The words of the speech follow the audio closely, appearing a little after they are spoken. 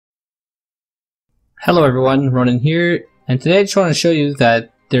Hello everyone, Ronin here, and today I just want to show you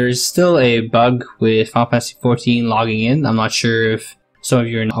that there's still a bug with Final Fantasy XIV logging in. I'm not sure if some of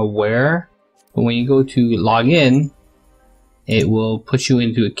you are aware, but when you go to log in, it will put you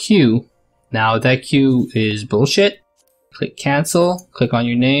into a queue. Now that queue is bullshit. Click cancel, click on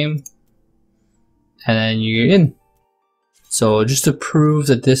your name, and then you're in. So just to prove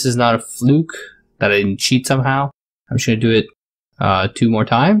that this is not a fluke, that I didn't cheat somehow, I'm just going to do it 2 more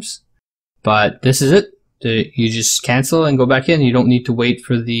times. But this is it. You just cancel and go back in. You don't need to wait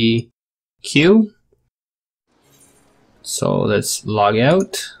for the queue. So let's log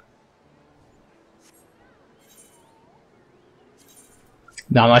out.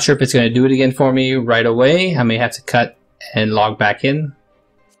 Now I'm not sure if it's going to do it again for me right away. I may have to cut and log back in.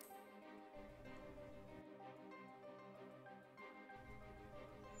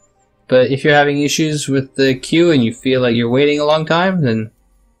 But if you're having issues with the queue and you feel like you're waiting a long time, then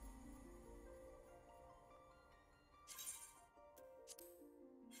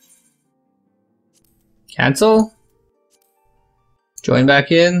cancel, join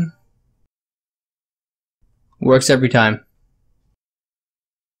back in, works every time.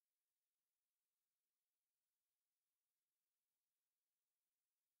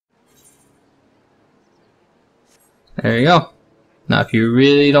 There you go. Now if you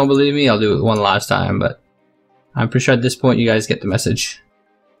really don't believe me, I'll do it one last time, but I'm pretty sure at this point you guys get the message.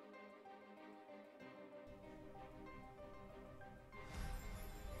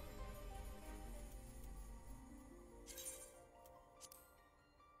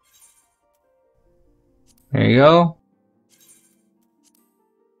 There you go.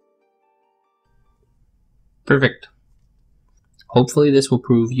 Perfect. Hopefully this will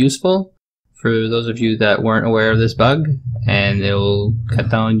prove useful for those of you that weren't aware of this bug, and it will cut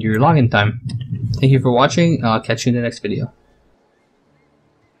down your login time. Thank you for watching. I'll catch you in the next video.